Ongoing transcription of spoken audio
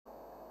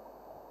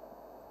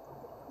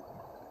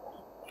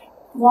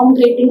Warm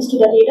greetings to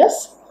the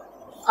readers.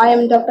 I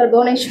am Dr.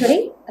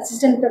 Bhuvaneswari,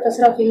 Assistant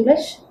Professor of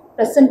English,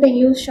 presenting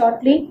you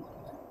shortly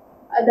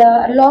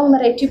the long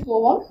narrative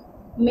poem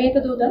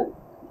Meghadutam,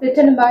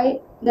 written by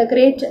the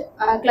great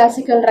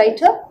classical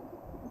writer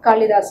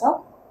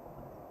Kalidasa.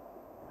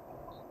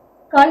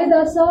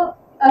 Kalidasa,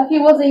 he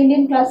was an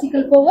Indian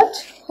classical poet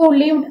who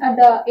lived at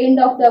the end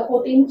of the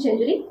 14th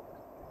century.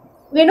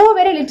 We know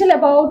very little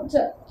about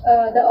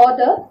the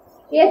author,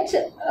 yet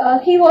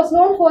he was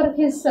known for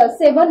his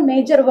 7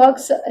 major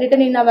works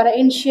written in our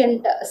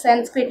ancient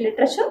Sanskrit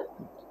literature.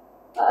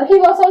 He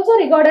was also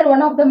regarded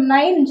one of the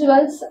 9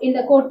 jewels in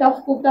the court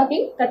of Gupta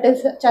king, that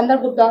is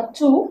Chandragupta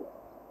II.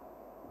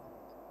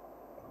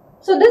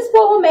 So this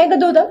poem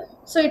Meghadutam,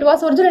 so it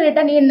was originally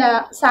written in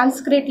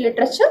Sanskrit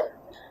literature,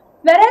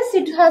 whereas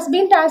it has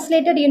been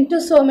translated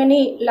into so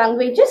many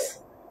languages.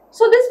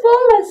 So this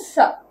poem is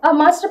a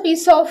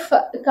masterpiece of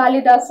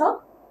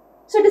Kalidasa.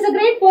 So it is a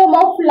great poem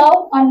of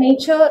love and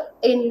nature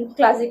in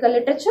classical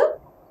literature.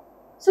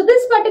 So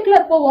this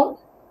particular poem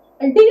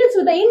deals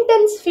with the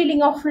intense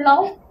feeling of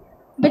love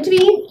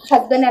between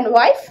husband and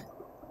wife.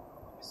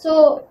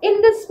 So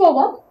in this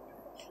poem,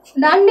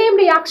 the unnamed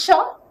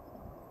Yaksha,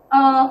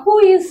 who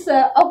is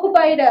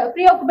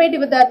preoccupied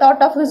with the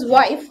thought of his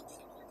wife,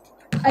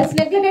 has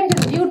neglected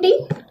his duty,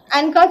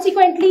 and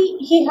consequently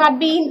he had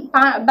been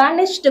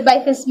banished by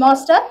his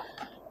master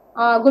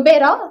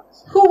Kubera,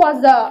 who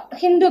was the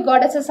Hindu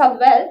goddesses of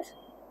wealth,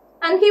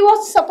 and he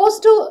was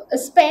supposed to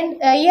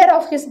spend a year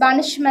of his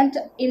banishment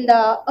in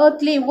the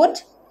earthly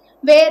wood,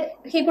 where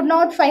he could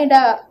not find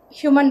a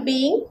human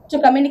being to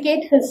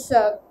communicate his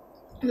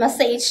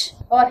message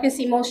or his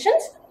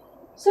emotions.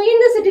 So in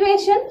this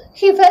situation,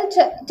 he felt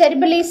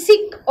terribly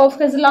sick of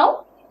his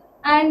love,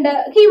 and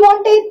he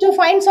wanted to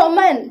find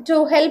someone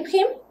to help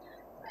him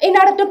in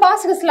order to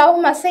pass his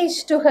love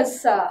message to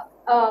his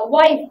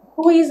wife,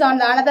 who is on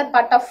the another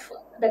part of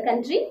the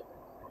country.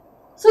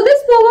 So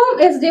this poem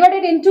is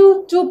divided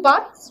into 2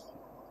 parts.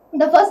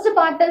 The first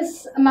part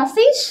is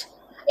message,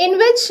 in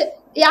which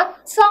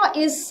Yaksha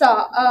is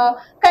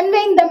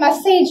conveying the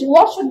message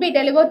what should be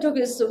delivered to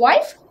his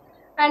wife,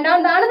 and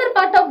on the another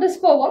part of this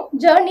poem,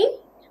 journey,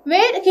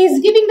 where he is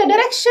giving the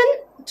direction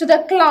to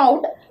the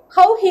cloud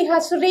how he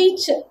has to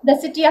reach the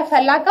city of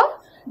Allaka,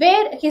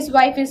 where his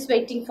wife is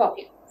waiting for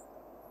him.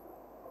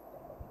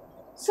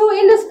 So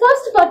in this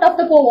first part of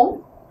the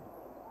poem,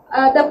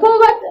 the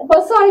poet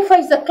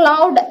personifies the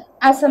cloud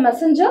as a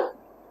messenger,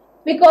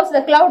 because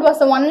the cloud was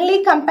the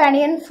only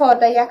companion for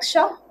the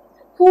Yaksha,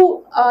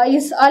 who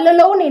is all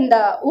alone in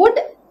the wood,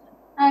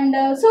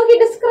 and so he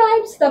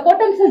describes the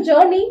potential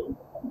journey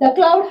the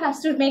cloud has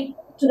to make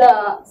to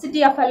the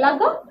city of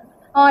Allaka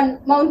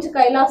on Mount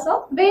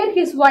Kalidasa, where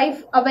his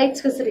wife awaits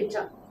his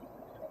return.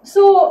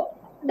 So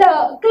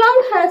the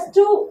cloud has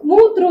to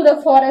move through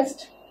the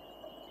forest,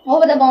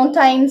 over the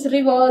mountains,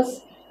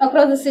 rivers,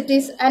 across the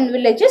cities and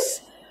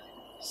villages.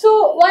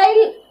 So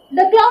while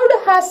the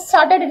cloud has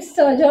started its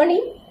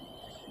journey,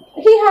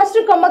 he has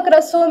to come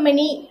across so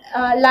many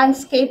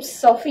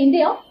landscapes of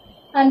India,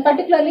 and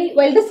particularly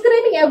while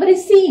describing every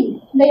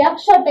scene, the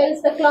Yaksha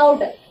tells the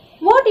cloud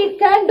what it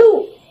can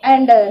do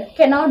and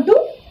cannot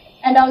do,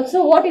 and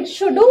also what it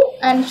should do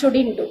and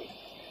shouldn't do.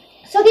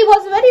 So he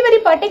was very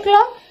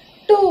particular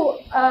to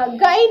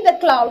guide the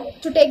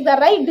cloud to take the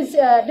right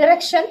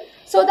direction,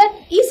 so that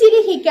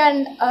easily he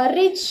can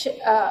reach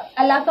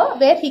Allaka,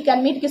 where he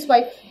can meet his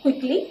wife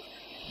quickly.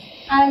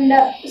 And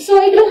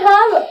so it will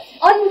have,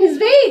 on his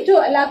way to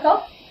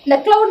Allaka, the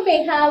cloud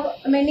may have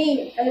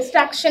many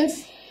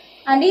distractions,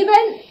 and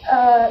even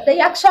the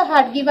Yaksha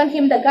had given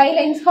him the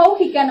guidelines how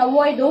he can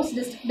avoid those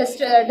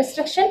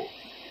distractions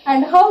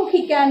and how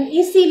he can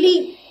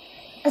easily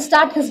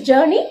start his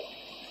journey.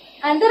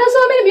 And there are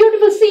so many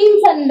beautiful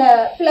scenes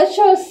and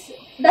pleasures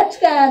that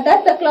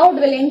the cloud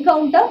will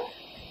encounter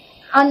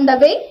on the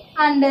way,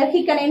 and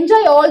he can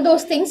enjoy all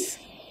those things,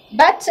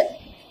 but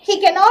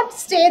he cannot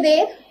stay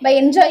there by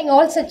enjoying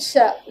all such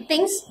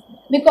things,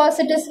 because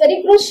it is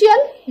very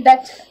crucial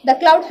that the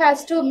cloud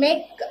has to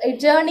make a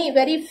journey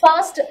very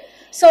fast,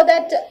 so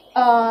that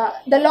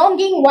the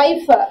longing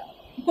wife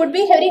could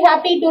be very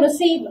happy to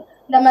receive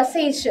the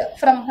message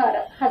from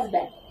her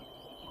husband.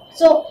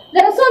 So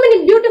there are so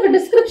many beautiful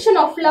description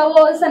of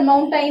flowers and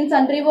mountains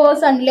and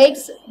rivers and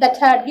lakes that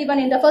had given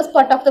in the first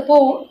part of the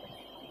poem.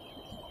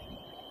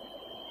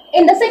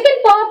 In the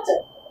second part,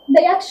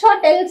 the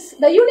Yaksha tells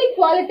the unique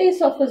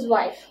qualities of his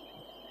wife.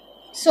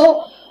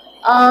 So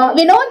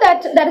we know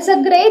that there is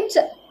a great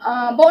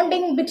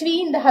bonding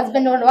between the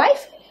husband and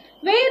wife,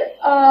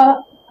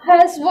 where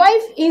his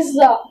wife is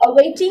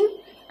waiting,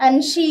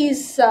 and she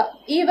is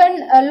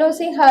even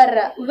losing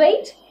her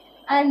weight,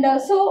 and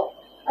so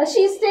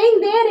she is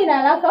staying there in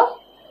Allaka,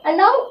 and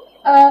now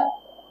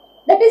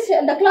that is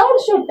the cloud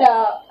should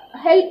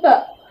help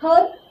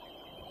her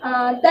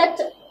that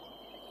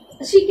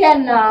she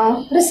can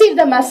receive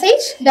the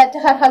message that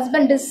her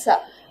husband is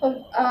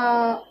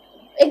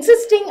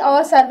existing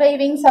or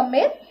surviving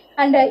somewhere,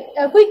 and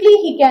quickly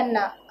he can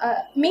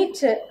meet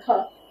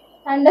her.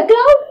 And the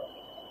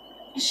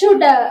cloud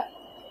should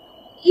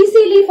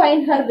easily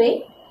find her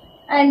way.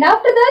 And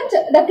after that,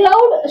 the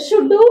cloud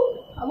should do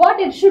what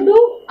it should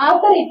do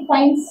after it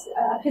finds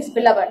his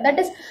beloved. That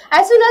is,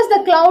 as soon as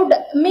the cloud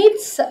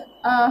meets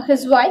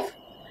his wife,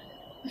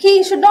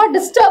 he should not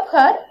disturb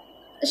her.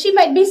 She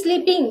might be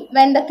sleeping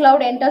when the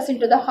cloud enters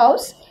into the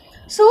house.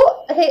 So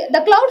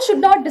the cloud should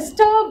not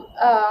disturb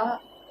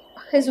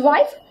his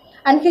wife,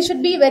 and he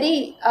should be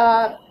very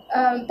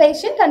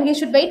patient, and he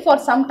should wait for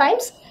some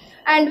times.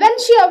 And when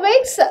she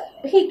awakes,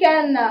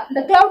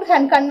 the cloud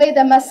can convey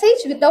the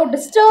message without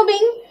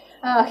disturbing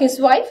his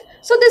wife.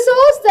 So this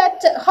shows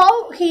that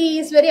how he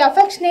is very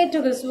affectionate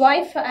to his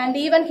wife, and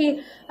even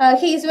he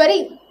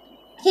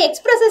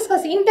expresses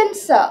his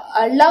intense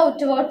love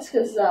towards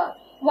his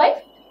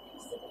wife.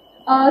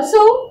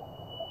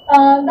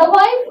 The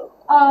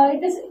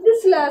wife, this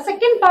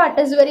second part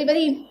is very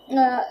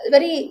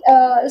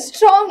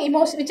strong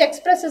emotion, which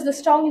expresses the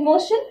strong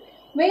emotion,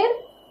 where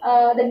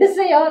the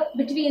desire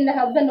between the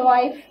husband and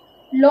wife,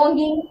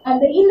 longing,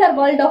 and the inner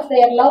world of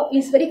their love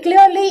is very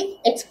clearly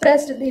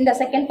expressed in the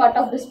second part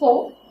of this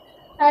poem.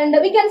 And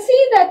we can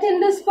see that in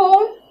this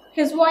poem,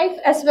 his wife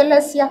as well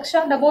as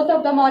Yaksha, the both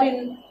of them are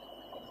in,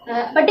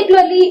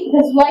 particularly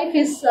his wife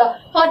is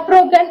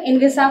heartbroken in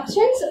his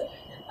absence,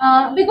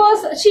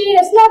 because she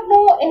does not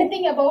know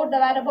anything about the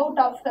whereabouts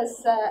of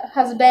his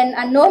husband,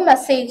 and no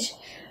message,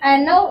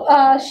 and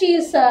now she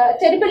is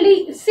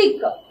terribly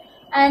sick.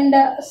 And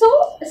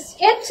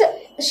yet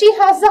she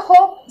has the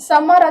hope,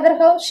 some or other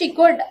how she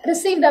could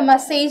receive the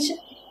message,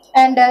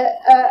 and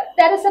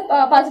there is a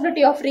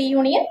possibility of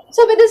reunion.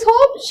 So with this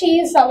hope, she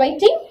is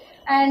awaiting,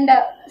 and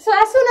so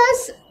as soon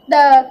as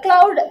the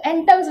cloud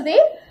enters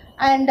there,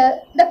 and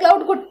the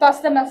cloud could pass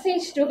the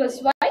message to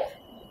his wife.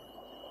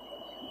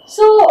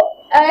 So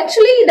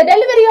actually the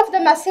delivery of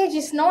the message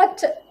is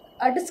not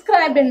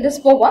described in this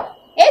poem,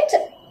 yet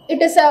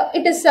it is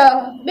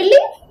a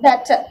belief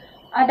that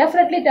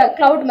definitely the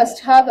cloud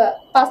must have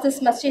passed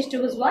this message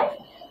to his wife.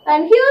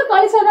 And here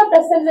Kalidasa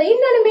presents the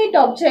inanimate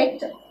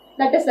object,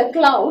 that is the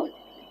cloud,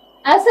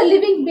 as a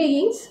living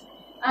beings,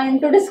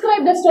 and to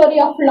describe the story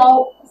of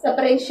love,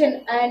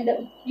 separation,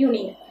 and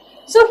union.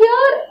 So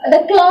here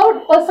the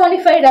cloud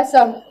personified as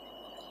a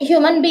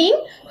human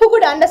being who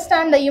could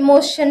understand the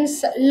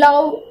emotions,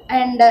 love,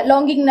 and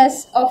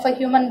longingness of a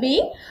human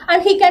being,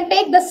 and he can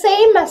take the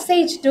same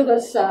message to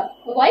his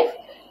wife.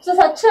 So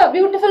such a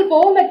beautiful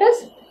poem it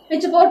is,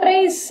 which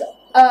portrays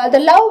the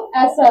love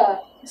as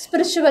a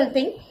spiritual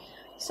thing.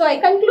 So I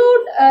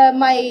conclude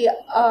my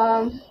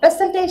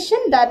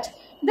presentation that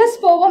this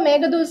poem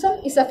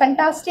Meghadutam is a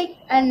fantastic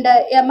and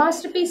a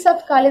masterpiece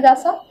of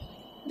Kalidasa,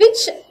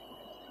 which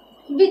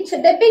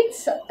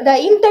depicts the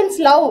intense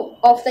love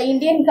of the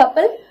Indian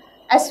couple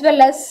as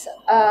well as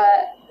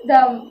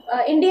the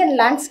Indian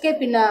landscape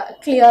in a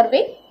clear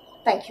way.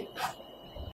 Thank you.